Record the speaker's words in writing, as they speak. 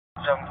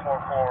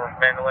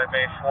744, Mandalay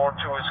Bay, floor 2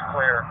 is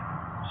clear.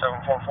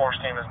 744's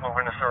team is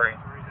moving to 3.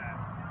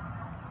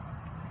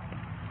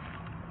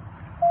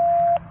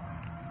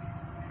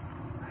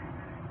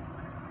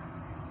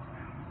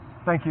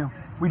 Thank you.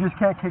 We just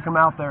can't kick him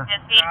out there.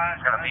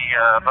 It's going to be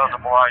above the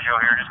Bellagio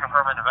here. Just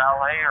confirming the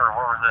valet, or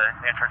where was the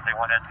entrance they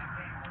went in?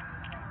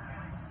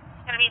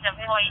 It's going to be the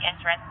employee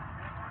entrance.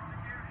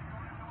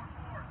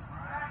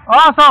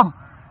 Awesome!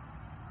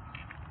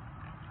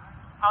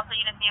 Also,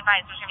 units be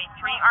advised, there's going to be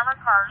 3 armored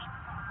cars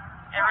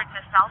en route to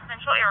South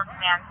Central Air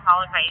Command,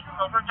 followed by a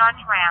silver Dodge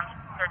Ram.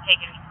 They're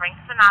taking Frank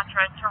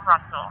Sinatra to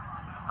Russell.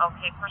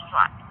 Okay for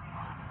SWAT.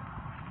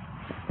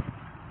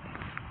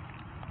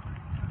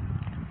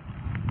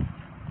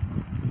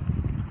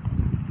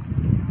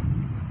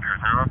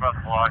 We're above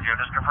the Bellagio.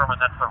 Just confirming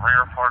that's the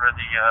rear part of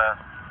the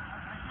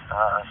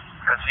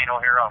casino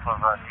here off of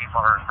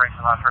Frank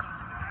Sinatra.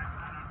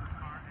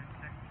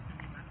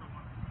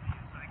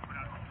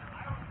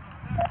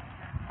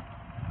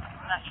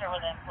 I'm not sure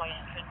where the employee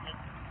entrance is.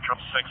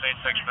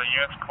 686 for the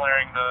units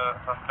clearing the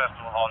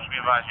festival hall. Just be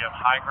advised, you have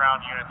high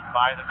ground units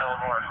by the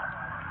billboard.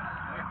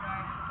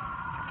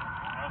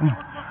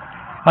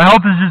 I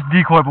hope this is just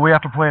decoy, but we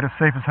have to play it as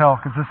safe as hell,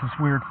 because this is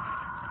weird.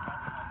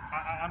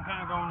 I'm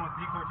kind of going with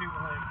decoy too,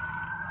 but like...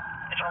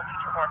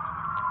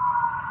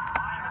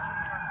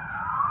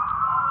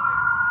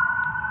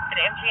 The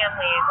MGM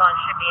liaison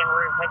should be en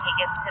route. When he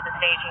gets to the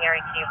staging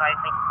area, can you advise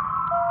me?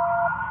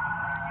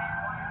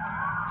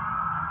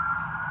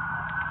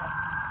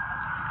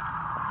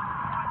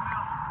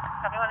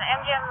 Copy. When the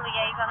MGM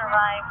liaison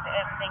arrives,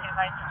 if they can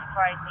advise to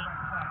surprise me.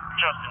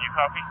 Justin, you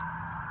copy?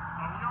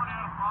 We already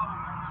had a problem.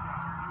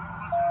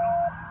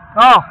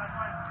 Oh!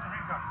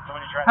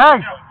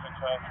 Hey!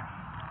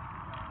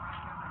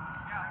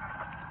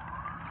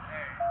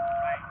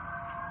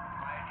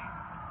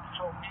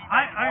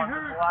 I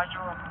heard...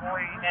 Bellagio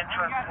employee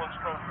entrance, let's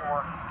go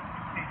for.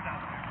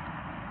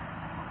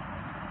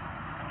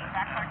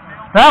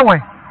 That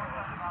way!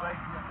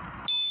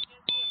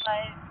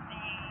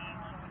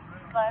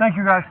 Thank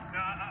you, guys.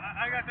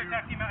 I got their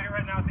taxi out here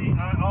right now.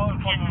 I'll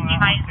inform them.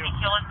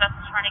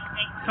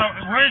 So,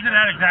 where is it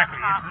at exactly?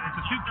 It's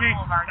a suitcase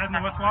in the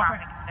West Walker?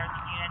 There's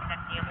units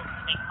that be able to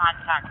make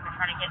contact. They're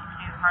trying to get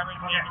to Harley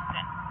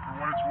Davidson.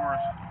 For what it's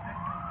worth.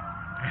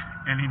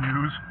 Any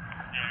news?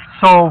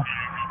 So,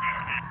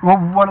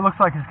 what it looks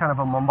like is kind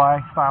of a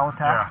Mumbai-style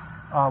attack.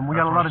 Yeah. We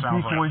got a lot of That's what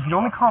it decoys. sounds like. The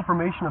only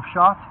confirmation of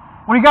shots...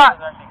 What do you got?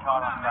 Actually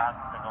caught on that.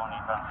 They're going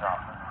eastbound south.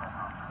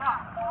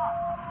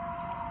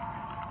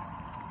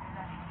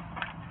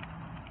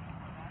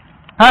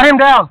 Pat him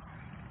down!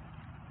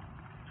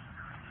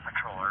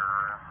 Controller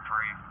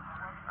 3.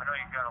 I know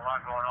you've got a lot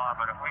going on,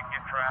 but if we can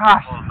get traffic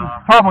Gosh, closed the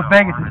off... problem with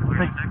Vegas is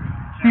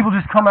people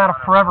just come out of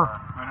forever.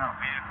 I know.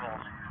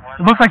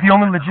 It looks like the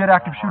only legit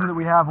active shooter that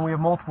we have, and we have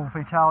multiple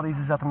fatalities,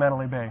 is at the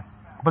Mandalay Bay.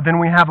 But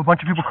then we have a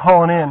bunch of people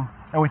calling in,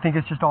 and we think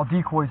it's just all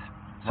decoys,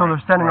 so they're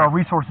sending our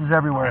resources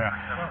everywhere. Yeah.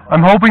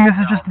 I'm hoping this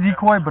is just a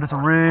decoy, but it's a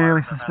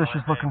really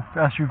suspicious-looking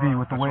SUV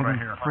with the way the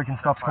freaking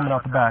stuff's coming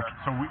out the back.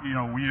 So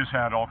we just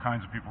had all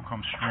kinds of people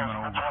come streaming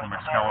over from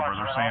Excalibur.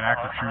 They're saying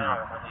active shooter,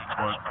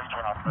 but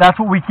That's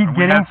what we keep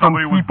we getting had from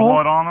somebody with people.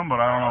 blood on them,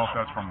 but I don't know if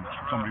that's from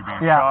somebody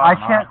being Yeah, shot. I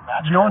can't.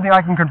 The only thing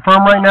I can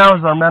confirm right now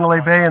is our Mandalay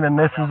Bay, and then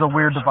this is a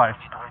weird device,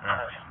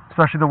 Yeah.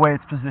 especially the way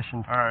it's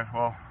positioned. All right.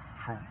 Well,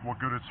 for what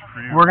good it's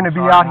for you. We're going to be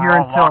Sorry, out here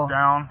we're all until locked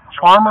down.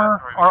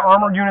 our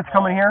armored units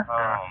coming here.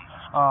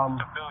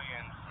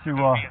 To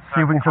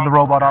see if we can send the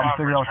robot out and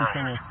figure out what this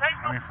thing is.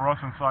 I mean, for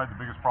us inside, the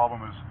biggest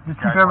problem is...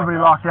 Just keep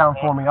everybody locked down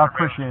for me. I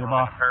appreciate it,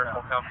 boss. All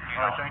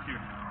right, thank you.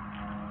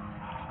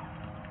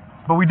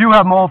 But we do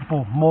have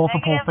multiple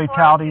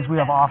fatalities. We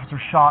have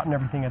officers shot and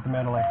everything at the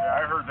Mandalay.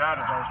 Yeah, I heard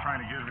that as I was trying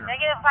to get here.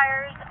 Negative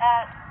fires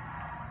at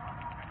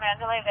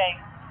Mandalay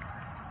Bay.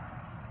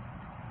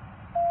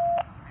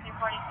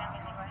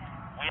 247, go ahead.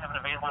 We have an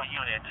available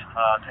unit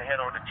to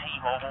head over to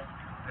T-Mobile,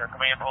 their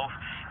command post.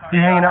 You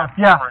hanging out?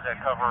 Yeah.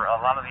 That cover a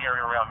lot of the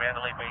area around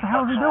Mandalay Bay. What the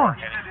hell is he doing?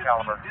 And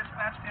Excalibur.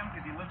 Dispatched him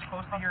because he lives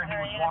close to here and he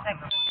was walking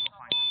through.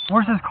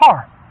 Where's his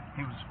car?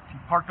 He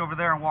parked over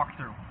there and walked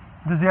through.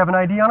 Does he have an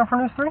ID on him for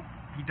News 3?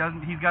 He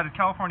doesn't. He's got his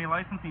California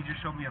license. And he just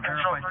showed me a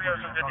verified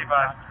photo. That's all he's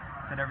got.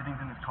 Said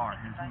everything's in his car,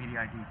 his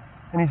media ID.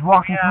 And he's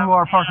walking through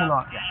our parking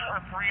lot. Yeah.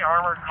 3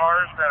 armored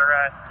cars that are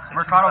at...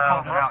 Mercado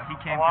called him out. He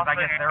came because I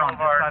guess they're on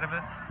this side of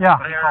it. Yeah.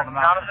 But he They're called him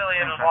out. not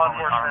affiliated with law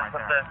enforcement,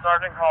 but the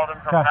sergeant called him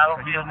from Okay.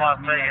 Battlefield, Las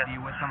Vegas,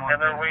 ID with him and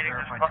they're waiting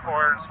to book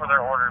orders for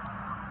their orders.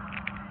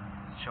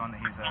 Showing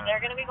that he's They're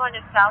going to be going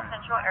to South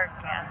Central Air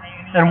Command.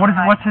 And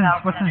what's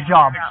his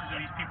job?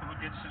 These people who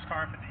ditched his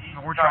car for the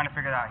east. We're trying to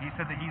figure that out. He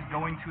said that he's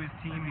going to his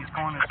team. He's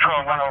calling his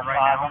Control supervisor 105,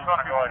 right now. I'm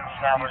going to go ahead and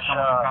establish He's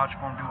someone to vouch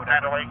for him, do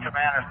whatever Mandalay he needs.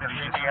 Command He said if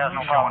he's he has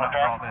no showing problem up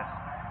with for that. all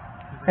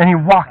this. And he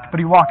walked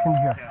into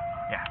here.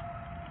 Yeah.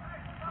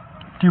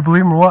 Do you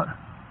believe him or what?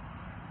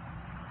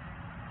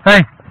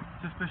 Hey,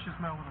 Suspicious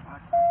mail with a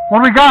back.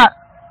 what do we got?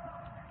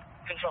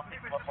 Control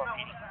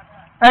 114.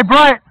 Hey,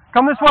 Bryant,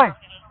 come this way.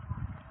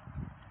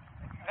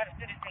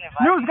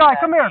 News guy,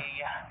 come here.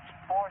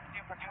 4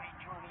 Super Duty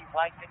Juniors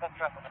Black pickup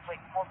truck with a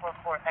plate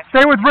 444 X.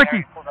 Stay with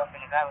Ricky. Pulled up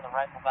and a guy with a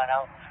rifle got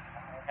out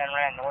and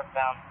ran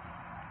northbound.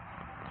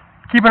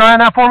 Keep an eye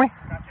on that for me.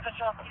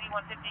 Central PD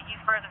 150,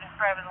 he's further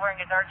described as wearing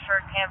a dark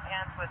shirt, tan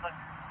pants with a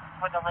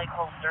leg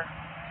holster.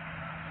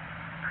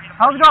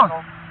 How's it going?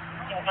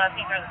 Yeah, I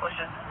think they're the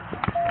bushes.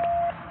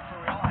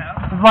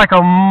 It's like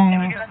a...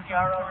 Yeah,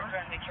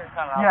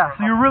 yeah,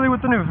 so you're really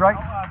with the news, right?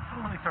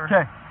 Absolutely, sir.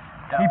 Okay.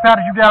 He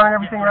patted you down and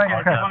everything, right?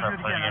 Okay.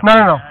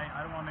 No.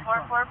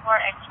 444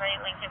 X-ray,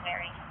 Lincoln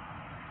Mary.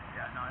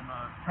 Yeah, no, I'm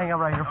Hang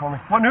out right here for me.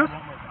 What news?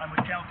 I'm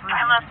with Cal 3.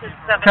 I left this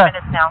 7 Okay.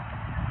 minutes now.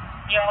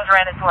 You almost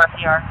ran into our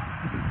PR.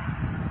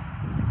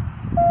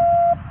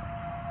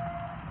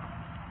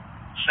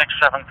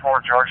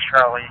 674 George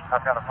Charlie.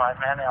 I've got a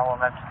 5-man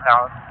element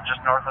out just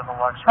north of the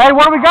Luxor. Hey,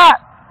 what do we got?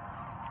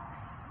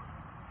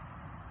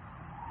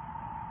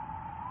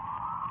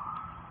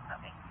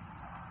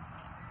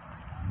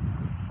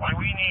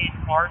 We need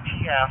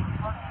RTF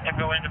and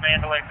go into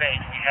Mandalay Bay.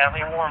 We have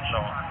a warm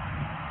zone.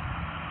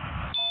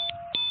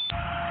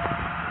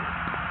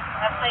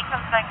 That plate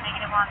comes back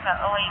negative on to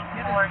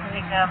 084 to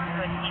pick up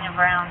to Tina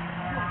Brown,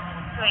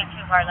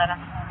 282 Barletta.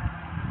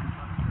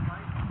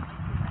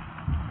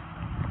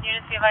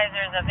 Unit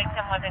supervisor is a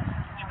victim with a...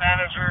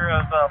 Manager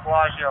of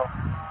Bellagio.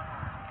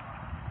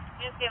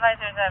 Unit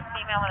supervisor is a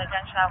female with a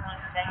gunshot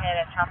wound to the head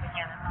at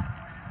Tropicana.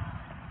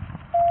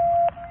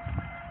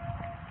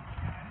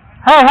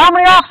 Hey, how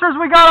many officers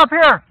we got up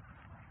here?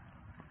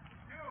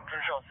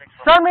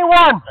 Send me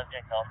one.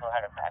 Subject also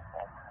had a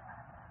backpack.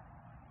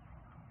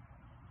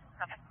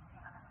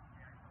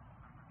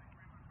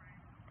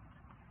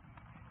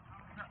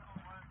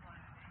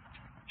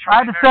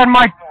 I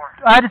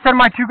had to send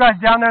my 2 guys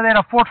down there. They had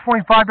a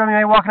 425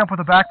 WA walking up with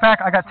a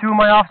backpack. I got 2 of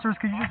my officers.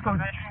 Could you just go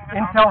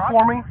intel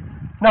for me?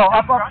 No,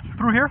 up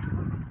through here.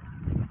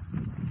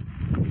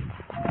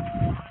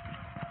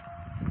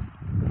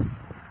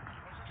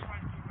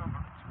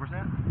 Where's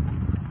that?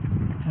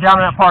 Down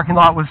in that parking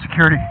lot with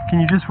security. Can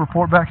you just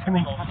report back to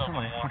me?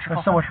 Absolutely.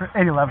 There's so much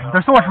 811.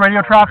 There's so much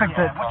radio traffic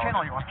that. What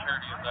channel are you on?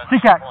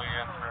 CCAC.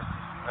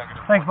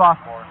 Thanks, boss.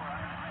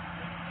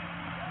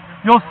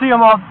 You'll see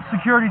them all.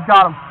 Security's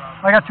got them.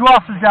 I got 2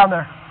 officers down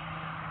there.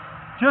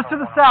 Just to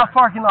the south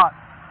parking lot.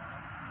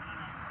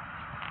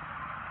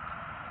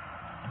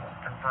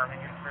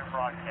 Confirming it's been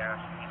broadcast.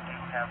 We do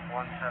have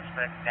one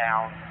suspect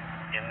down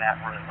in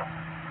that room.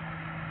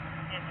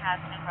 It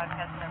has been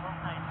broadcast several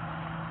times.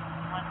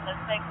 One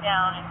suspect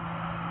down.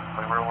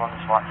 We were on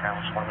the SWAT channel,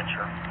 just want to make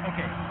sure.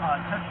 Okay,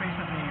 touch base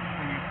with me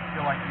when you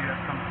feel like you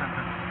have some sense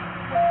of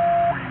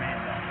where you may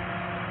end up.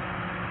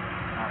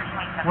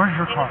 Where's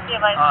your car?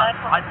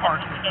 I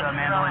parked at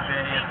Mandalay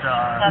Bay at...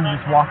 You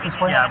just walk this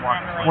way? Yeah, I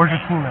walked. Where's your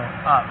team at?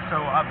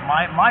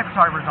 My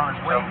photographer's on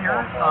his way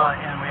here,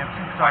 and we have 2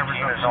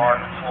 photographers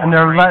up there. And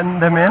they're letting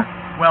them in?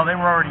 Well, they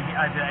were already...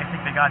 I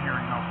think they got here,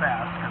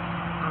 fast, because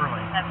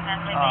early.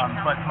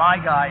 But my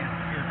guy is...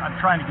 I'm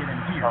trying to get in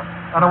here.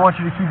 I don't want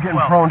you to keep getting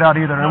proned out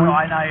either. No,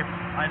 I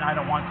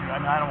don't want to. I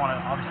mean, I don't want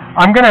to, obviously...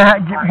 I'm going to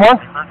get...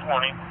 Once... 20,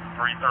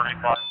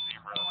 335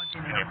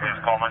 Can you please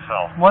call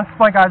myself? Once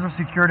my guys are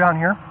secure down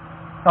here,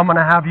 I'm going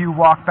to have you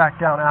walk back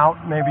down out.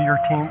 Maybe your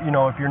team,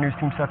 if your news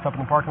team sets up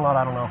in the parking lot,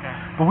 I don't know. Okay.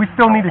 But we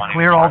still need to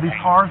clear all these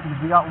cars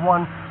because we got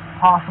one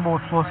possible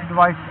explosive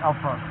device out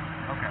front.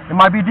 Okay. It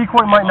might be a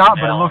decoy, it might not,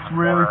 but it looks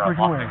really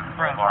freaking weird.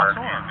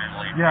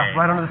 Yeah,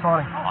 right under this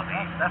awning. Oh,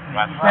 that's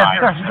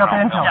Yeah, there, you got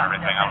the intel.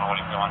 Everything, I don't know what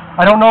he's doing.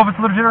 I don't know if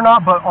it's legit or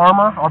not, but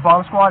Armor, our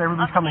bomb squad,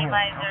 everybody's coming here.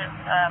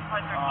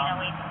 Port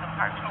 1308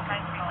 apartment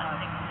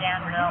 5316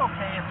 Dan Mill.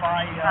 Okay if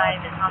I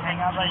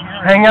hang out right here?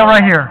 Hang out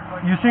right here.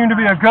 You seem to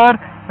be a good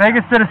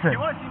Vegas citizen. Do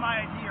you want to see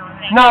my ID or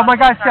anything? No, my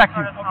guys checked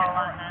you. Okay, all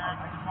right. I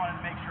just wanted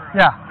to make sure.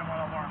 Yeah. I don't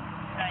want to alarm.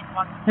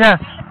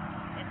 Yes.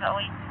 It's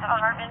always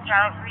apartment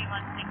drive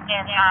 316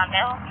 Dan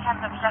Mill. We have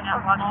some shut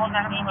down walking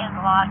convenience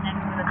lot next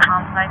to the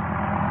town site.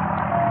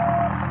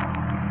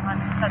 Trying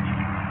to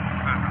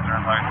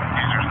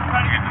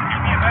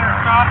Give me a better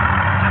shot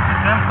just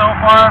as them so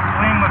far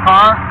fleeing the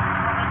car.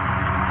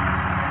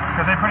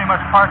 Because they pretty much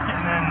parked it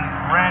and then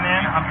ran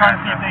in. I'm trying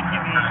to see if they can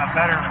give me a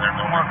better,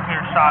 more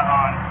clear shot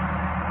on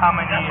how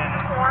many and,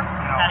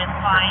 That is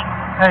fine.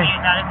 Hey.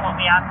 That is what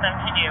we asked them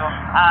to do.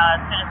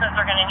 Citizens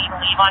are going to need to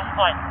leave on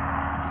foot.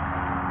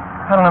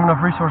 I don't have enough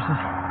resources.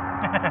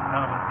 None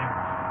of us do.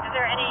 Is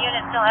there any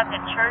unit still at the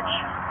church?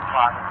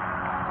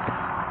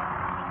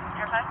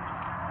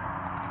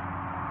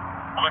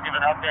 I'm looking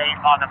for an update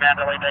on the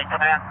Mandalay Bay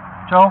command.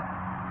 Joe?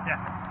 Yeah.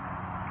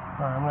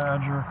 Alright, I'm going to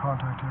add your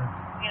contact here.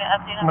 You gonna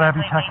update I'm going to have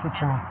you text it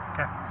to me.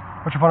 Okay.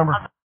 What's your phone number?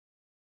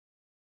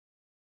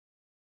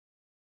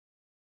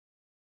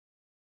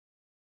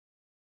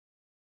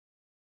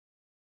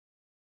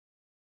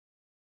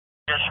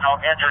 Additional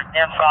injured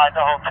inside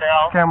the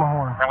hotel. Gamma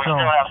horn. And we Joe.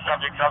 still have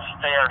subjects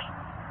upstairs.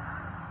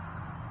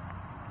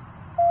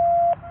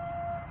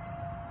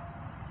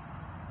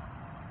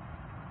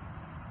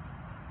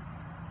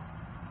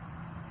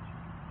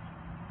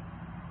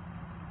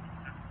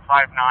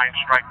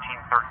 Strike Team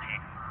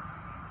 13.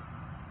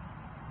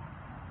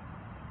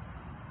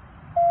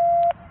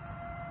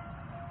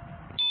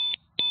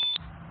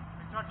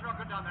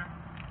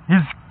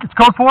 It's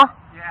code 4?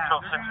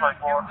 Code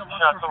 654.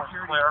 Chateau is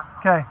clear.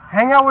 Okay,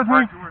 hang out with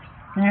me.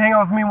 Can you hang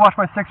out with me and watch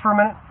my 6 for a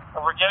minute?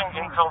 We're getting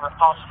intel that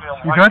possibly a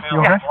You good? You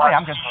okay? Yeah,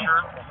 I'm good.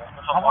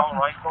 With a long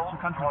rifle.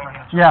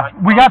 Yeah,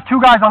 we got 2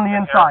 guys on the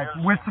inside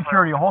with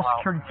security, a whole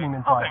security team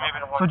inside.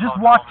 So just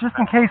watch, just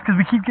in case, because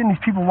we keep getting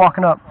these people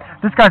walking up.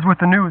 This guy's with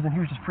the news, and he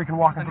was just freaking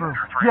walking through.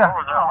 Yeah.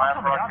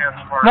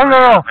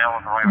 No.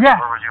 Yeah.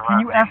 Can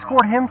you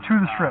escort him to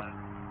the strip?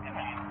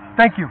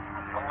 Thank you.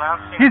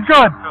 He's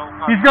good.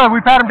 He's good. We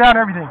pat him down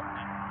and everything.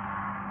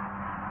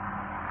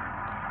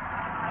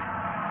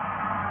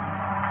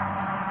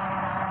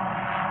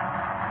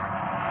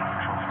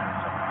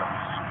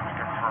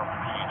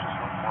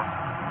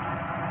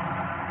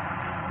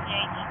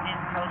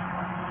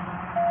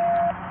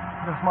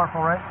 You got a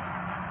smartphone, right?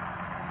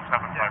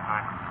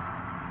 759.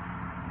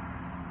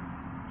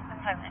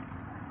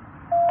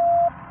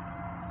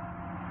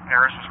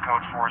 Paris is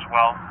code 4 as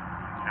well.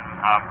 And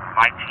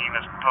my team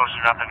is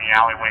posted up in the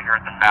alleyway here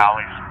at the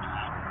Valleys.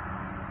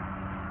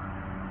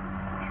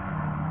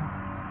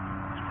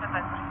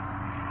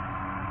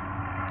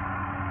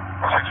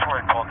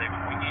 Paul David,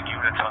 we need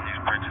units on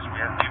these bridges. We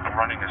have people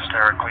running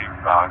hysterically.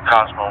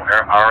 Cosmo,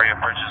 Aria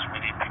bridges, we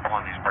need people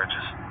on these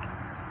bridges.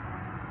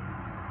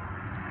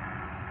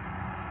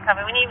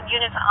 Copy. We need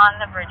units on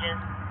the bridges.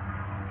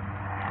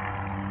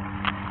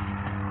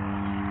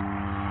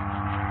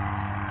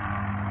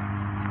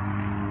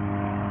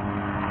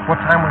 What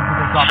time was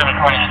it drop?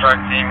 720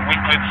 strike team. We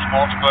cleared the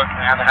Sportsbook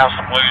and the House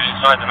of Blues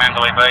inside the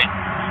Mandalay Bay.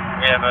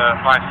 We have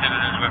 5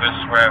 citizens with us.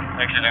 We're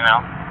exiting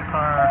out. The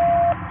car,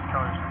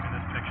 Charlie showed me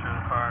this picture of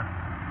the car.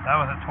 That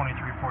was at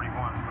 2341,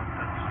 but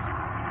that's a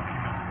few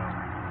minutes ago.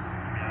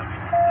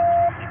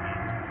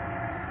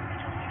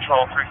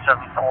 Control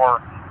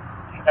 374.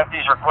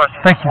 FD's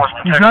requesting Thank you.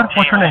 You good?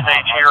 What's your name?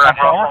 Stage here at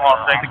Russell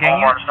Las Vegas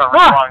Boulevard to start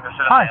Ah, responding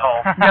to hi. citizen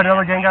calls. You got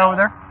another gang guy over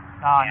there?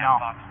 No.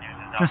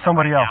 Just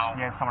somebody else.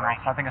 Yeah, someone else.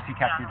 I think I see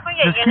Captain. We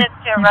get Just keep units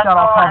to that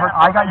all Russell. covered.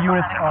 I got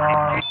units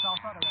on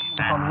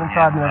the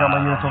inside, and then I got my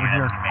units over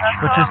here.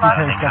 But just in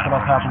case something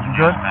else happens. You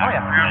good? Oh,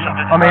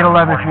 yeah. I'm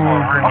 811 if you need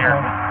anything, okay?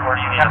 Where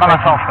do you need Got by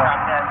myself, so.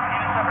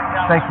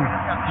 Thank you.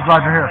 I'm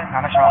glad you're here.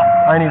 Not a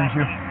problem. I needed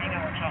you.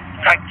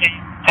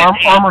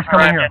 Armor's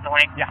coming here.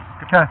 Yeah.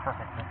 Okay.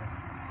 Perfect.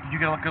 Did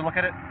you get a good look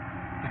at it?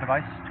 The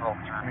device?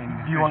 I mean,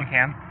 Do you want you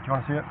can. Do you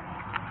want to see it?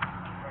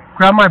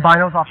 Grab my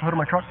binos off the hood of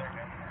my truck.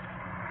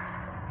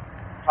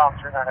 Tom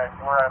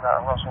 398, we're at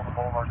Russell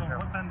Boulevard here.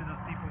 What time did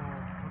those people,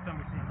 what time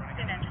we see them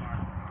running in the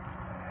car?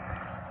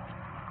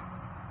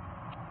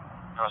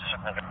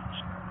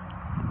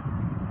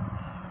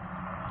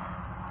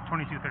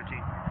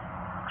 2213.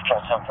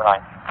 Control 749.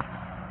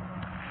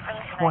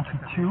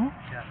 22?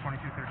 Yeah,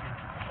 2213.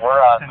 We're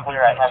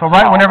clear at So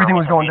right when everything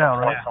was going down,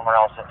 right? Somewhere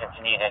else if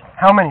needed.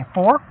 How many?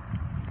 4?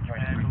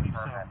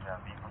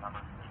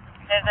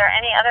 Is there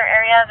any other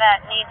area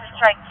that needs a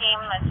strike team?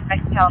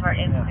 Excalibur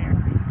is clear.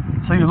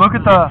 So you look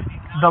at the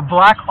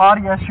black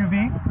Audi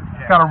SUV.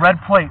 It's got a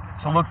red plate.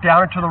 So look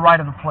down and to the right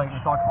of the plate.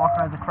 There's all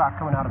kinds of crap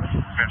coming out of it.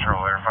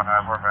 Control Air 5,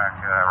 we're back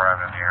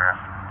arriving in the area.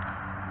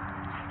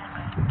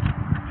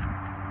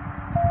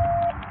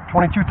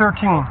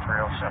 2213.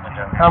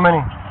 307. How many?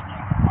 Oh,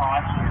 I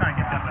was trying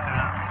to get that, but they're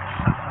not.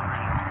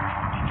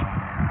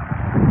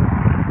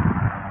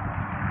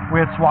 We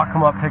had SWAT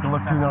come up, take a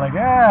look through, and they're like,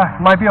 yeah,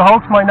 might be a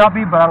hoax, might not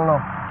be, but I don't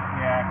know.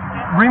 Yeah.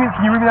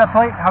 Can you read me that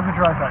plate? How good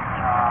your eyesight?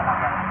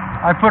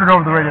 I put it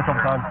over the radio a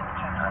couple times.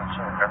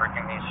 So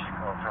everything needs to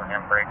go through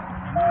handbrake.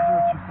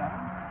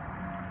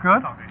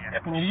 Good?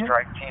 If An the idiot?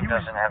 strike team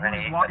doesn't have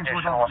any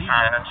additional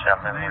assignments,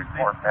 have them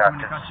report back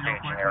to the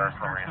staging area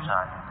for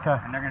reassign. Okay.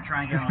 And they're going to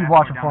try and get Just keep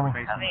watching for me.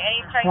 Any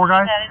strike 4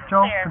 guys? team that is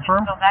Joe, clear,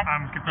 confirm? go back to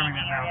I'm the confirming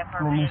staging it now. area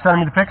for And then you reassign.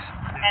 sending me the pics?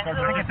 And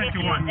who I think I sent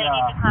you one. they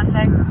need to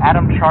contact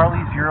Adam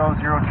Charlie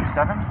 0027.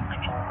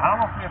 I don't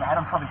know if we have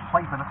Adam Charlie's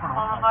plate, but that's what it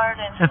looks like. Boulevard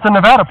and It's a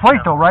Nevada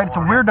plate though, right? It's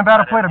a weird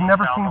Nevada plate I've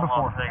never seen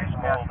before.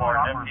 Boulevard.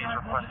 FD's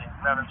requesting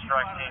 7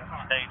 strike teams to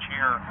stage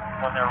here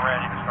when they're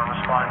ready to start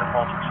responding to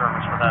calls for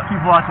service for that.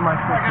 Keep watching my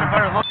Get a stick.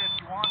 better look if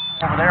you want.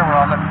 Over there where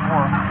I was at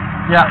before.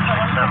 Yeah.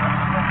 307.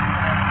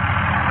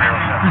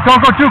 Just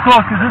don't go too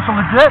close because this is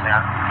legit.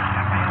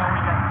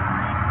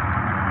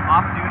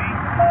 Off duty.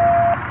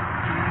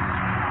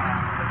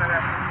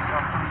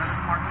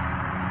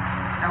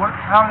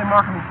 How are they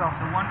marking themselves?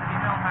 The one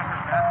female has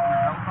her vest and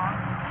her belt on.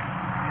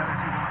 The other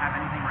two don't have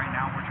anything right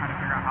now. We're trying to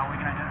figure out how we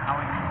can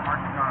mark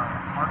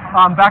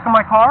them. Back of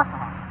my car,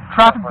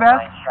 traffic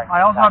vest.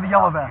 I also have a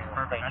yellow vest.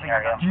 Perfect. I think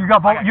I got it. You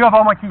got both. You have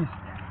all my keys.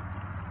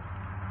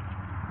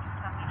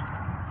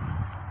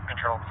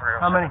 Control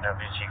How many? 307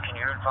 WC. Can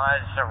you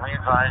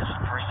re-advise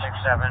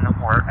 367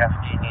 where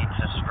FD needs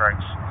his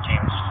strikes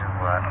teams to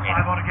meet?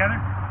 5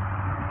 altogether?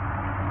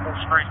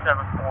 It's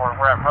 374.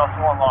 We're at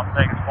Russell and Las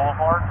Vegas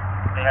Boulevard.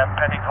 They have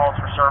pending calls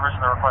for service,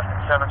 and they're requesting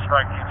 7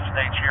 strike teams to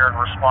stage here and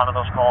respond to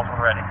those calls when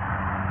ready.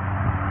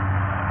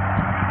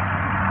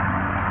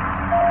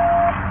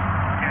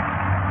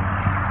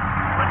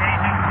 What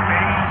agent?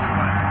 Base?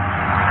 What?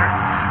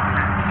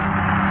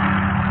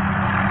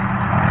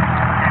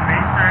 Okay,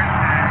 base and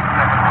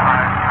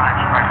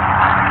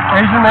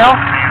Asian male?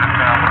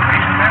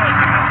 Asian male or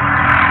female?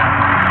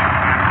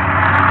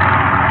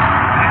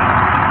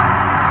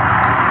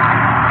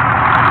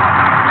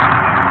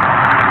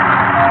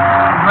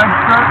 Red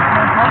shirt,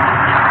 red shorts?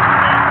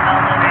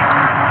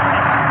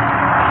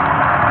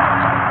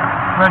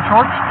 Red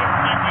shorts?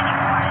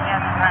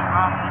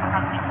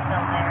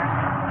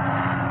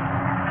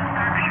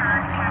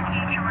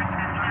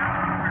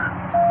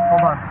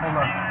 Hold on.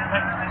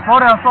 Slow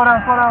down.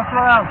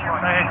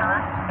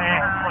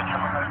 Hey.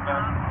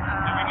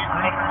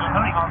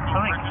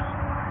 Malik.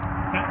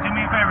 Do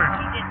me a favor.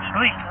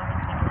 Malik.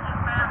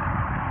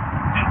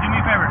 Do me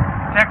a favor.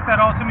 Text that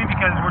all to me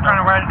because we're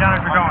trying to write it down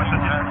as we're going. So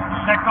just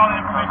text all the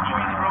information to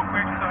me real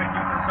quick so I can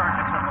give it to the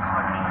sergeant.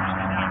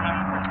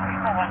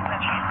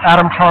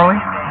 Adam Charlie,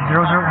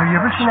 00. Have you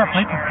ever seen that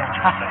plate before?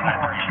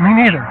 Me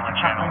neither. Let's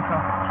have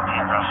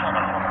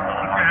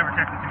her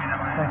text it to me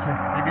that way. Thank you.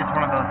 Maybe it's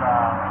one of those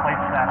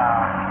plates that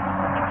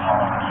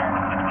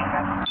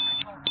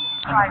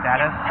under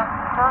status.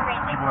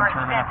 People in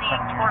tournament after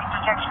 7 years.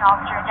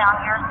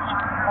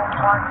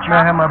 May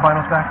I have my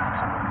binos back?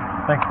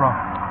 Thanks, bro.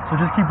 So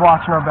just keep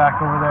watching our back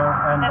over there.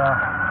 And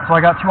so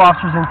I got 2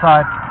 officers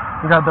inside.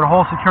 We got their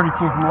whole security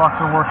team from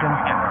Luxor working.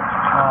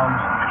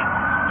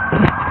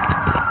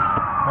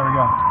 There we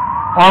go.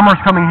 Armor's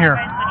coming here.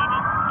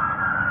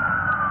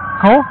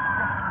 Cool?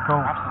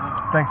 Cool.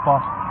 Absolutely. Thanks,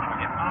 boss. Are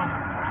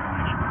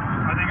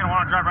they going to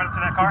want to drive right up to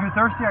that car? If you're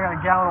thirsty, I got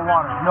a gallon of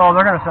water. No,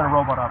 they're going to send a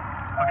robot up.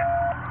 Okay.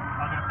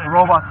 I was going to say. The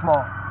robot's small.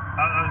 I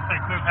was going to say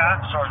clear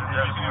path. Sergeant, you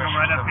can come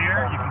right up here.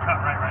 You can cut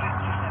right in.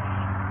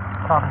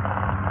 Copy.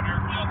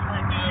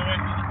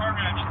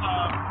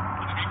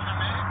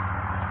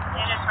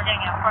 Units were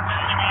getting a 14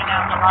 and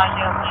out of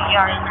Bellagio,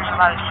 PER, a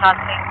lot of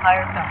shots being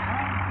fired.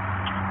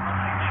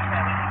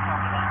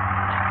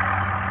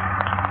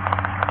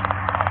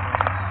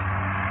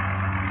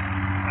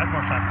 That's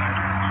more shots fired.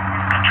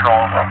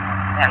 Control,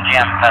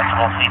 MGM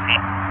Festival CP.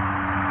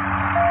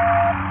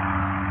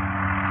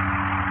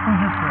 Who's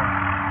this for?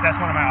 That's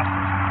one of my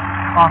officers.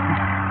 Awesome.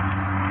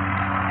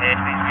 The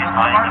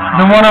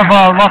The one of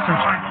Luxor's.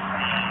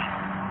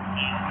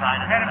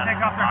 Had them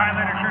take off their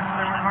Highlander shirts so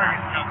they weren't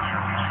targets.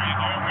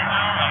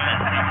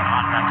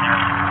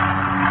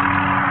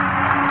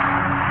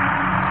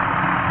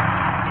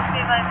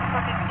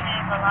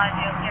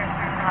 Bellagio here,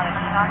 there's a lot of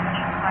shots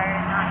being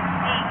fired, not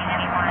seeing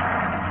anyone.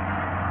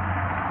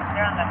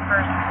 They're on the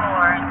first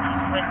floor and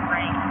she's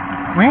whispering.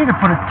 We need to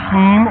put a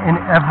team in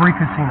every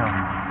casino.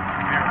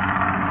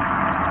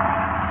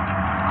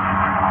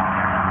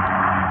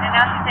 And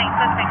now she's saying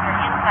suspects are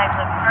inside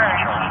with her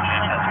and she's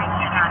whispering,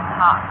 cannot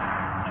talk.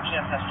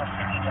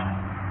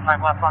 Time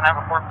left on that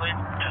report, please.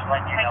 Just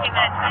like you know, 20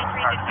 minutes,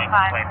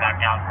 23:55. way back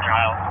down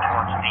Giles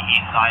towards the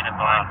east side of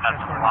the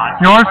Festival Lodge.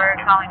 Yours?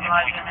 We're calling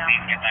Bellagio now.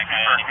 Please get back to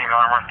 13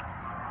 armor.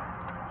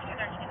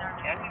 13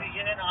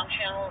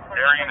 armor.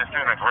 Arian is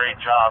doing a great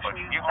job, but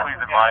can you please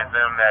advise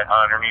them that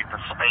underneath the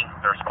space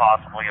there's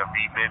possibly a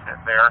V-bid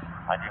there?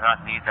 I do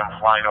not need them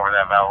flying over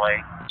that valet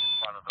in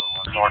front of the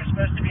Luxor.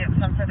 supposed to be at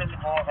Sunset in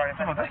the Boulevard if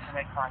I'd like to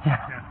make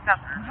contact.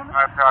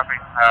 Alright, copy.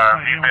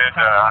 V-bid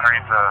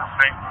underneath the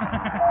space.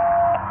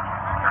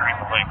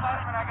 Underneath the lake.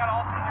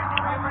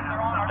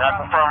 That's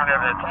affirmative.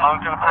 It's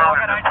unconfirmed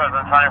at this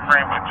present time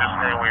frame, but just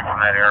stay away from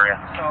that area.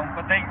 So,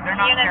 but they're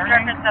not Unit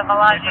carrying. surface of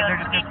Bellagio,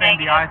 They're just staying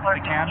the eyes if they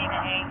can.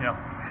 Yep.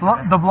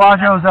 The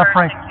Bellagio is F.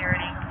 Frank.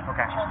 Security.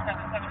 Okay.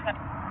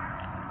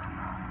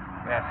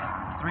 Yes.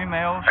 3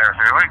 males. There,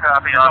 so we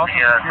copy There's on also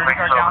the a security space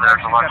guard over down there there.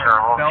 to She's got Luxor. her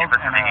We'll belt keep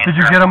it to and the a- Did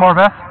you get him,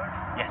 Marvess?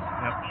 Yes.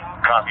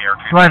 Yep. Copy, Air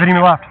 2. Do I have any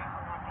left?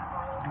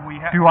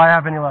 Do I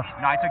have any left?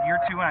 No, I took your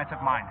 2 and I took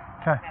mine.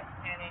 Okay.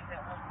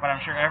 But I'm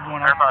sure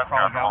everyone else has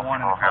probably got one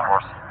in the car.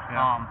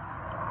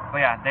 But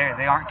yeah,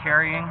 they aren't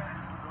carrying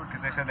because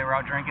they said they were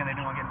out drinking. They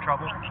didn't want to get in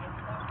trouble.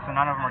 So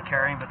none of them are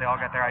carrying, but they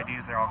all got their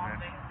IDs. They're all good.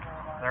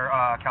 They're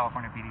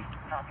California PD.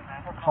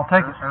 I'll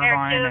take it.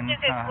 Irvine and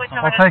Switch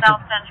I'll over to take it.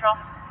 South Central.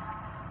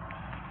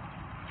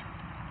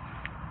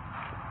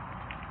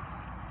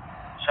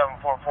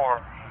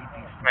 744.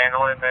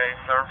 Mandalay Bay,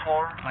 3rd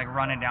floor. like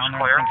running down there.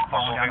 Clear. And things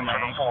falling down the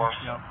Moving bank. 7-4.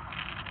 Yep.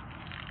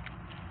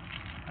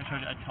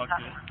 I tucked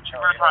it.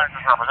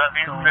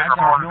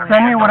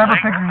 Send me whatever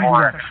pictures you can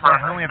get. We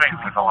only have 2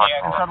 people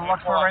inside the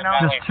Luxor right now.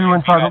 Just 2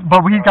 inside,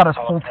 but we got his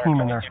whole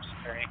team in there.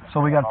 So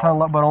we got a ton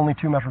left, but only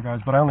 2 Metro guys.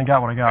 But I only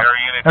got what I got.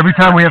 Every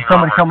time we have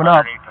somebody coming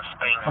up,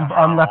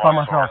 I'm left by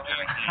myself,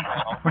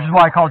 which is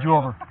why I called you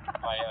over.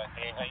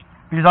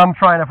 Because I'm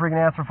trying to freaking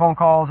answer phone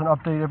calls and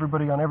update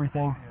everybody on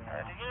everything.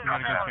 You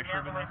got a good picture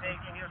of it?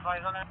 Can you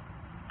advise on that?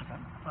 You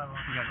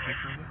got a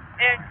picture of it?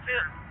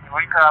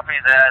 We copy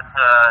that.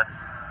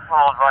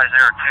 We'll advise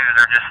there too.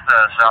 They're just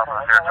south of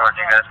the fair towards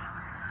you guys.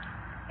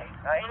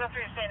 Even if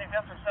you're saying if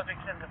that's some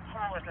subjects in the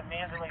pool at the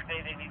Mandalay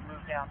Bay, they need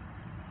moved down.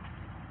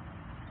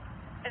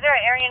 Is there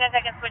an area unit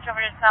that can switch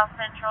over to South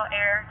Central,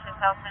 air to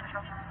South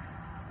Central?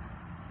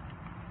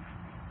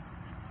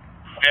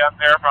 Yeah,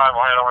 they're fine.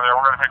 We'll head over there.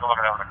 We're going to take a look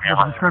at that with the Have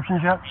camera. the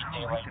descriptions yet?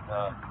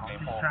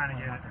 He's trying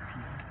to get it.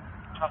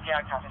 Okay,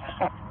 I copy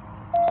that.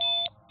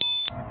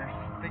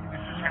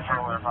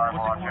 control their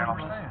firewall channel.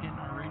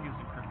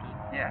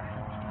 Yeah.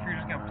 If you're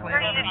just gonna play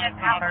Pretty good it.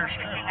 first.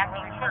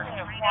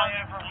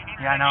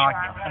 Yeah, no, I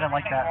didn't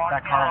like that.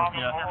 That car was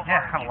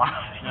yeah, a lot.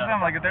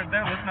 I'm like, they're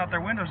looking out their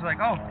windows, like,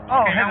 oh,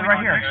 okay, hey,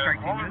 right here.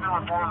 What was the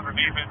report of the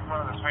vehicle in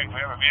front of the swing? Do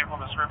we have a vehicle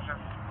description?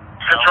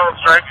 Control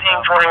strike team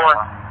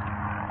 21.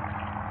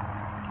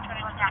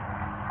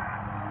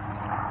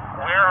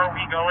 Where are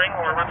we going?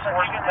 We're with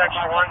force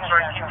protection 1,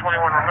 strike team 21.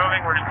 We're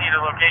moving. We just need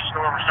a location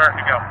where we're starting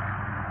to go.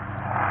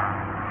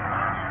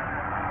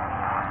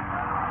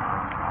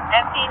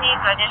 FD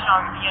needs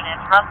additional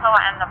units. Russell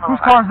and the Whose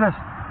car is this?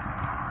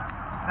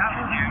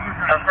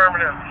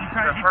 Affirmative.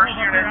 The first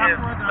unit is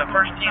the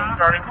first team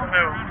starting to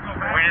move.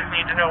 We just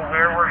need to know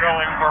where we're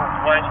going for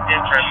what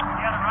interest.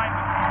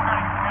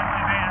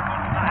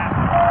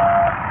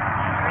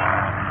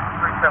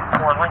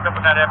 374, linked up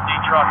with that FD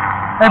truck.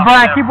 Hey,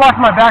 Brian, keep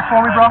watching my back for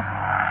me, bro.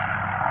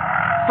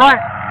 Brian,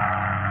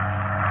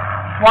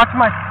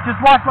 just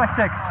watch my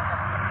 6.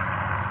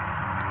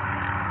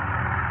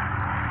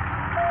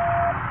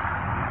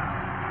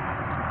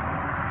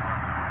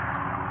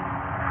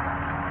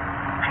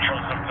 Control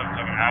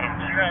 777 Adam,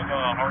 do you have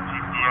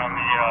RTC on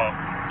the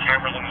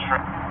cameras in the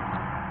strip?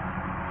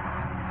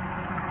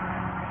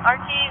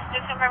 RTs,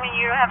 just confirming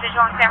you have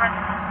visual on cameras.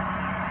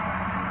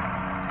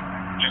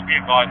 Just be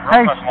advised,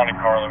 Hey, Monte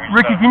Carlo.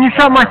 Ricky, can you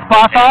shut my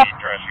spots off?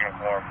 Dress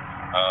uniform,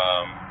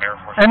 Air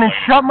Force And then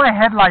shut my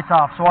headlights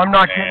off so I'm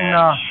not getting,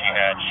 she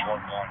had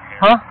short blonde hair.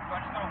 huh?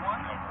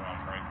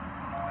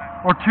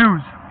 Or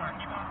 2s.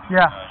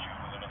 Yeah.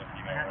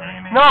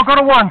 No, go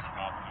to 1s.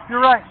 You're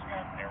right.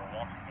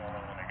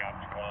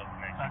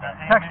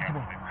 Text it to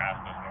me.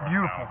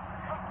 Beautiful.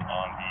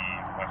 On the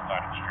west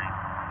side of the street,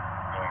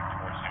 going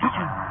towards City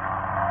Center.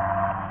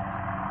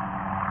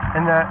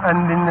 And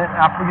then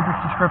after we get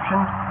this description,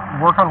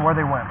 work on where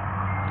they went.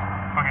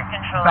 Okay.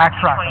 Control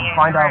Backtrack them.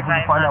 Find out if we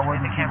can find out where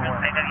the these people cameras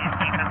went.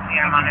 we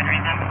are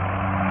monitoring them.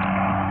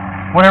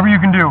 Whatever you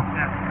can do.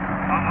 Yeah.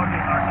 I'll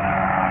get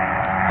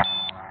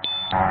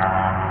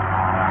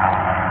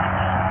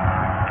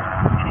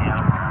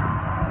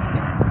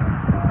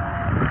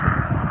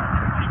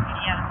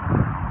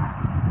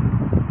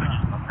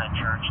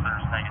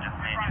There's negative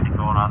anything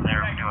going on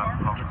there. We do have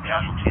folks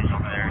casualties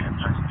over there.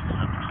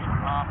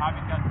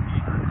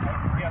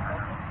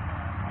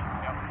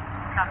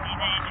 Copy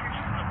the entry.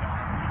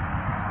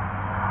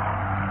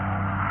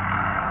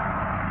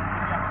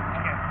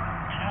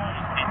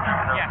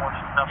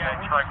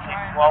 Strike team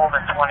 12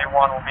 and 21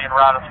 will be en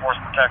route as force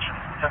protection.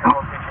 Typical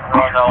location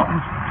Royal.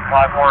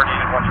 5 more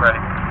needed once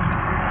ready.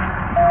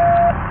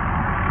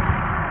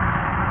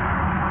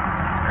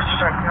 There's a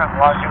strike team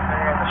Washington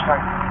there and the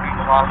strike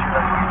team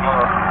Washington.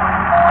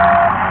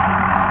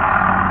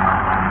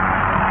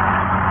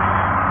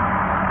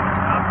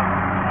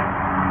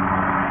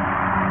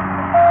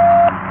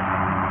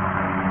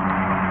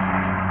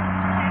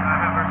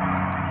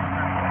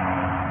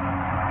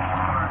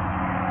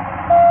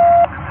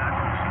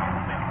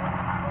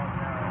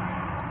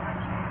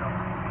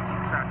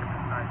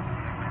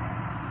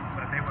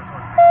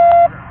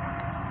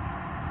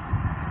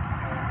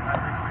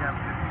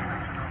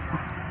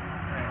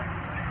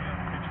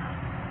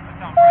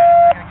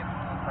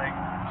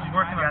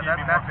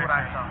 That's what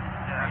I saw.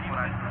 That's what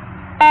I saw.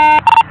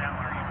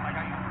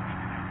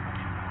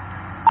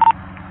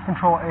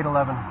 Control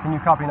 811. Can you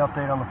copy an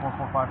update on the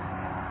 445?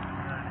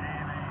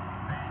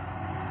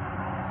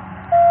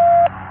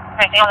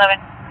 Okay, 811.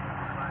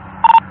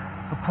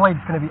 The plate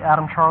is going to be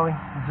Adam Charlie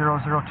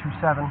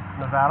 0027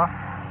 Nevada.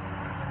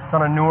 It's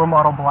on a newer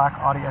model black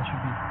Audi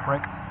SUV.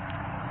 Break.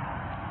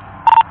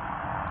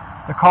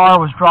 The car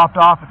was dropped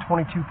off at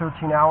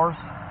 22:13 hours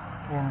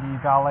in the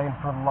valet in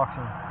front of the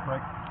Luxor.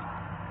 Break.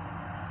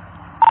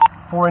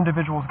 4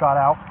 individuals got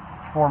out,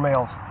 4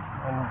 males,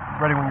 and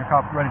ready when you're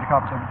ready to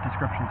copy the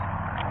descriptions.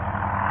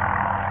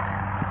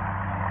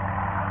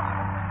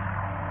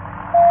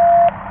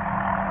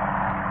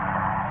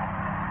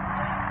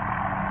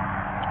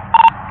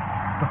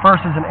 The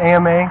first is an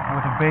AMA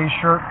with a beige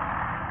shirt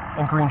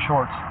and green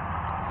shorts.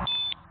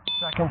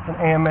 Second's an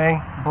AMA,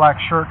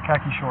 black shirt,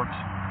 khaki shorts.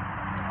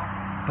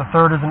 The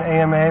third is an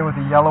AMA with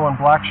a yellow and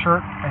black shirt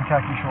and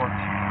khaki shorts.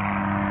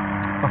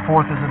 The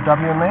fourth is a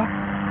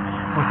WMA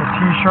with a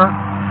t-shirt,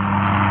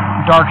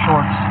 dark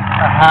shorts,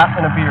 a hat,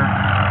 and a beard.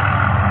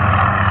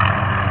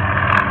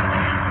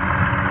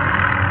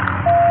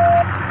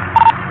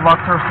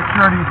 Luxor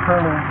Security is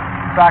currently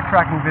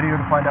backtracking video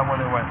to find out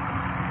where they went.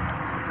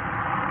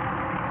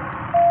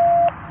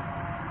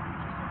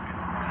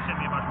 Send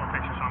me a bunch more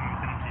pictures, so I'm going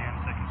to send them to you in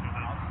a second as soon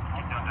as I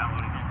get done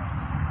downloading.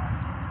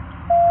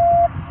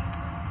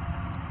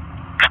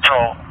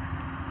 Control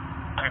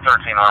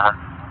 213 Armor.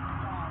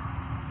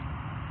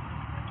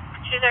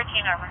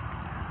 213 Armor.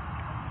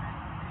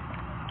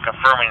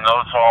 Confirming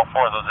those, so all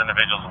 4 of those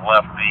individuals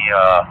left the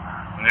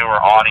newer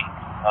Audi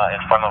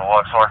in front of the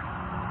Luxor.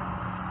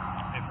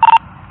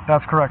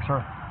 That's correct,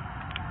 sir.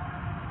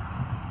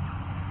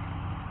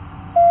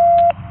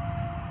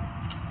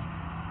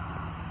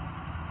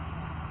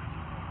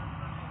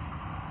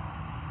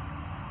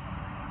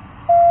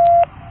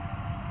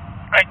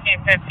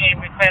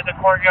 1315, we cleared the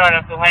courtyard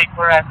of the lake.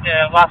 We're at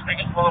Las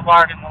Vegas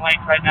Boulevard in the lake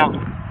right now.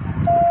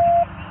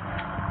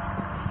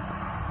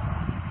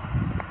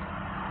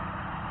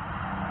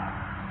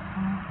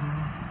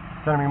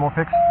 Sending me more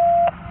pics?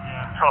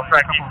 Yeah. Control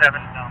strike D7.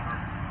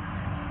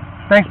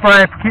 Thanks,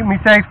 Brian, for keeping me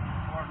safe.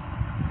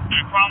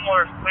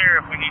 Cromwell is clear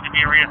if we need to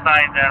be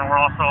reassigned, and we're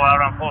also out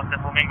on post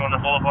at Flamingo on the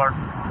Boulevard,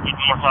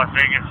 North Las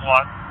Vegas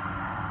SWAT.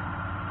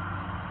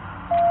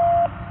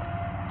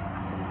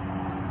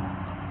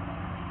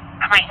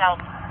 I might help.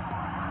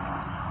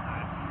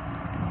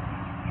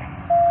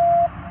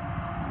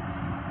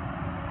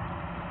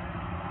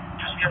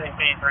 Just getting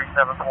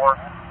B374.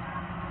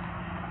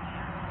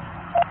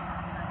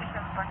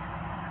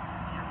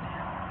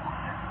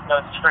 No,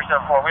 this is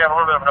 374. We have a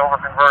little bit of an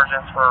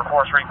overconvergence for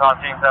force recon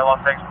teams at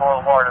Las Vegas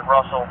Boulevard and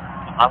Russell.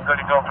 I'm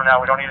good to go for now.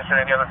 We don't need to send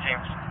any other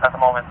teams at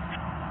the moment.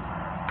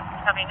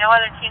 Copy. No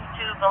other teams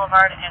to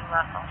Boulevard and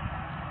Russell.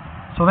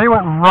 So they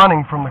went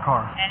running from the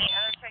car. Any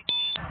other strike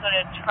teams go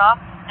to Trop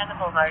and the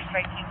Boulevard.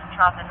 Strike teams to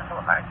Trop and the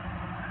Boulevard.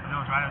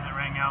 Those right as it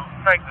rang out.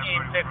 Strike team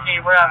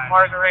 50. We're at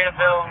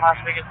Margaritaville and Las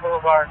Vegas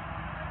Boulevard.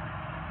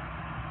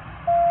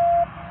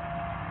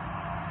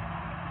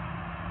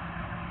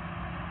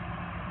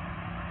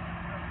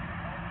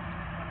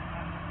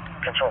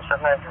 Control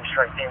 793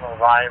 strike team will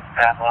arrive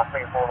at Las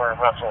Vegas Boulevard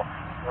and Russell.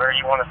 Where do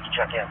you want us to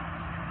check in?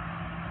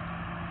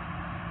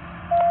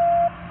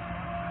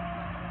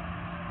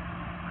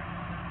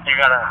 You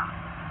got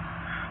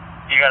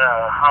a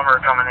Hummer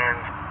coming in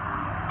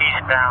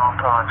eastbound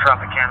on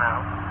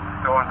Tropicana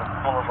going to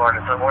Boulevard.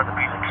 It's an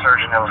orthopedic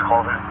surgeon that was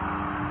called in.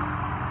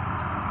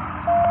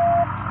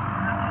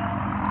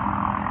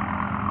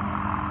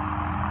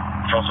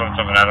 Control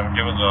 77 Adam,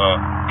 give us a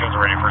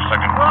ready for a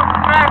second.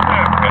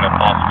 We're gonna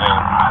possibly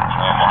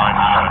behind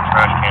the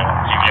trash can on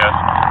CVS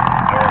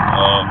north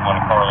of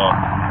Monte Carlo.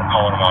 We're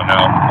calling them out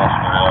now.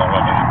 Possibly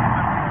weapon.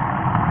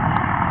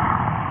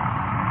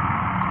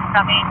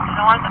 Copy.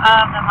 North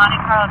of the Monte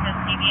Carlo to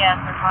CVS.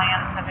 They're calling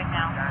out the subject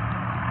now.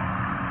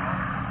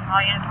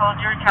 All units hold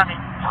your traffic.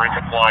 3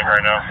 flying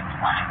right now.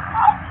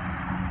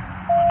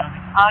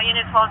 All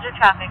units hold your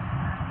traffic.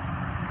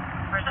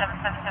 For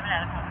 777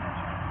 Adam.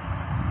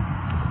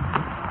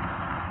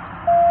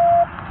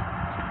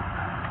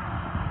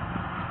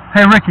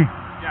 Hey, Ricky.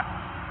 Yeah.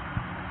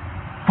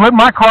 Flip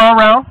my car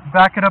around,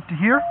 back it up to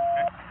here,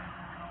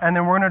 and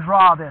then we're going to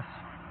draw this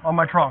on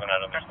my trunk.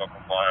 Adam, there's no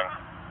flying.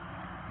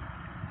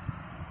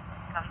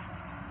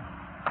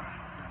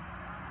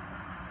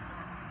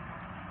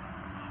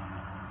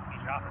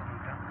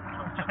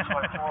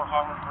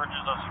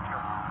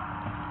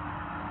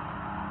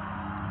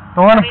 The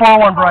line of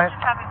 401, Bryant.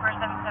 Traffic for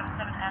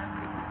 777 Adam.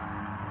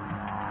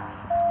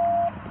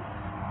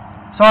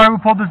 Sorry we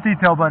pulled this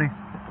detail, buddy.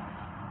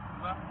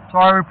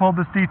 Sorry we pulled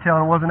this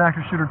detail and it wasn't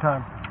active shooter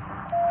time.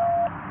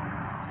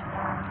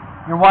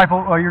 Your wife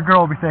will, your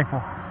girl will be thankful.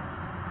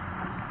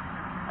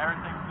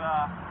 Everything's,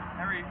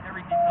 every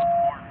detail's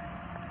important.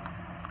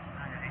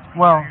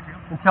 Well,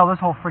 until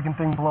this whole freaking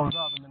thing blows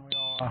up and then we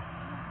all,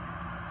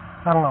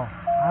 I don't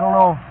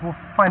know. We'll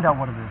find out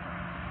what it is.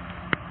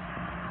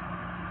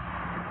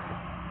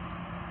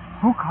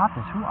 Who caught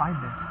this? Who eyed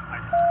this? I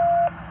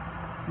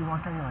did. You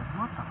walked out, you're like,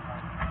 what the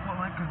fuck? Well,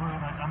 like, cause we're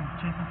like, I'm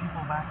chasing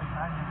people back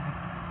inside and everything.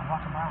 I'm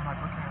walking by, I'm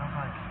like looking, and I was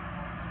like,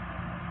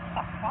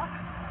 what the fuck?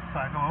 So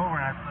I go over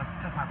and I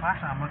take my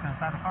flashlight, I'm looking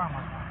inside the car, I'm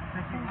like,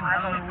 I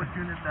don't know what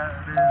unit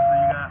that is. You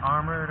got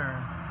armored or?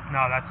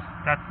 no, that's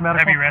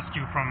Medical? heavy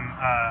rescue from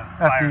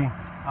FD. fire.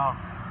 Oh.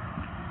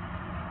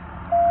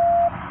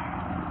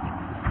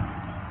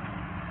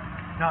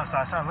 No, so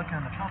I started looking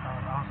in the trunk, I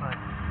was like,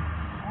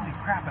 holy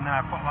crap, and then I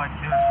felt like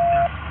there's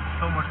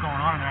so much going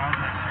on in there, I was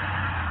like,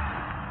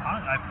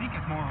 I think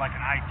it's more like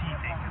an IT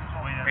thing, it's the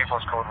way that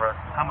People's code red.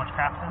 how much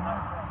crap's in there.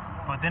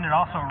 But then it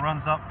also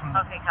runs up from the,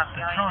 Okay, copy.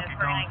 the All trunk, units, it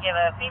we're goes going to give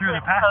a through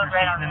the People's passenger code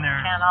red seat, on and then this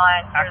there's channel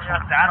at actual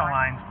 001. data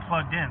lines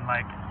plugged in,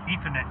 like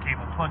Ethernet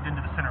cable plugged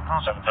into the center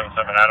console.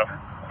 777 Adam.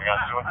 We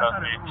got 2 in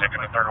custody.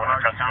 Taking the third one in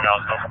custody now.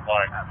 Still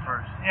complying. At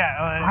first.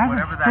 Yeah, Why is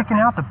it sticking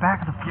out the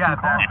back of the freaking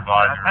car?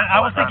 I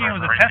was thinking it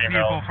was a test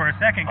vehicle for a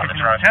second, because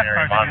you know, test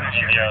cars do this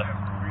shit.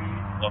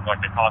 Look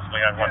like they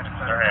possibly had weapons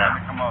in their Trying hand.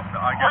 to come up.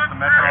 I guess the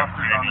metro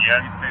officers on the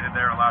street stated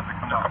they're allowed to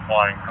come Still up.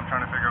 complying. I'm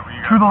trying to figure out what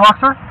you guys. Through the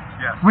Luxor?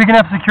 Yes. We can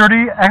have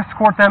security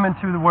escort them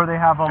into where they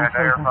have safe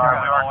and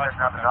sound.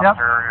 Yep.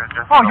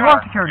 Oh, you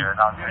are security?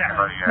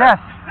 Yes.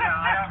 Yeah,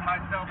 I have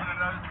myself and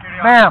another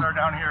security Bam. officer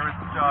down here with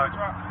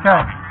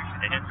Okay.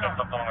 They did put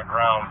something on the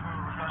ground.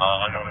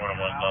 Unknown what it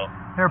was though.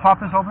 Here,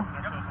 pop this open.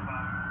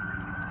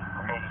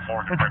 We're moving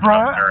forward to It's the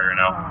bro- area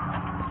now.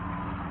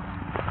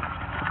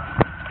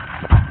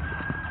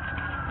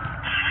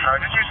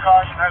 Just use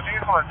caution. That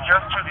vehicle is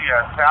just to the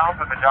south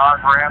of the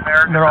Dodge Ram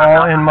there. They're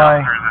all in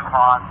my...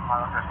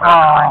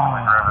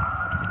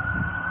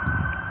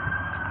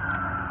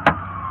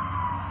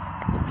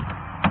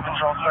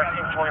 Control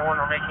 1321,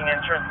 we're making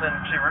entrance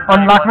into Route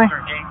Unlock me.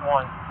 through Gate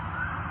 1.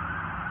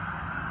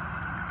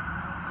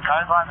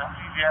 Guys on the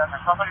CVS,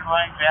 there's somebody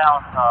laying down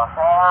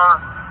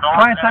far north.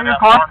 Brian, is that your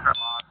car?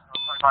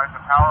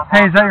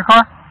 Hey, is that your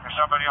car?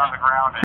 somebody on the ground.